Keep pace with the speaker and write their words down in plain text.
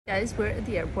Guys, we're at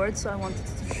the airport, so I wanted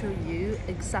to show you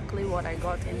exactly what I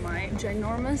got in my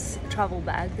ginormous travel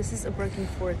bag. This is a Birkin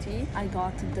 40. I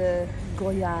got the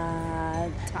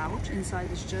Goya pouch. Inside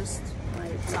is just my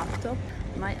laptop,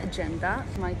 my agenda,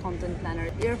 my content planner,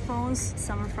 earphones,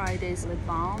 Summer Fridays lip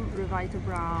balm, Revita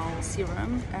Brow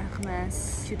serum,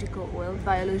 Hermes cuticle oil,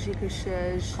 Biologique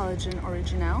Recherche collagen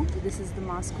original. This is the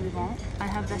Masque Vivant. I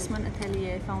have Vestment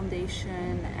Atelier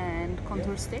foundation and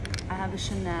contour stick. I have a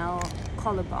Chanel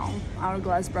color balm,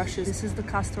 Hourglass brushes. This is the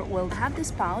castor oil. I have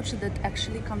this pouch that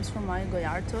actually comes from my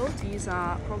Goyarto. These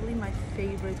are probably my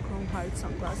favorite chrome heart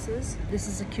sunglasses. This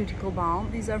is a cuticle balm.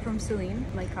 These are from Celine,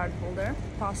 my card holder.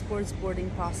 Passports,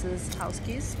 boarding passes, house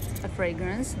keys, a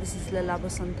fragrance. This is Le Labo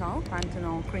Santal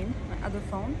Panthenol cream. My other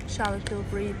phone, Charlotte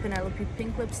Tilbury Penelope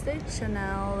pink lipstick,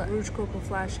 Chanel Rouge Coco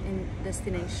Flash in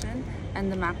Destination,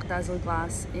 and the MAC Dazzle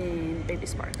glass in Baby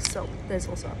Sparks. So there's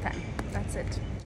also a pen. That's it.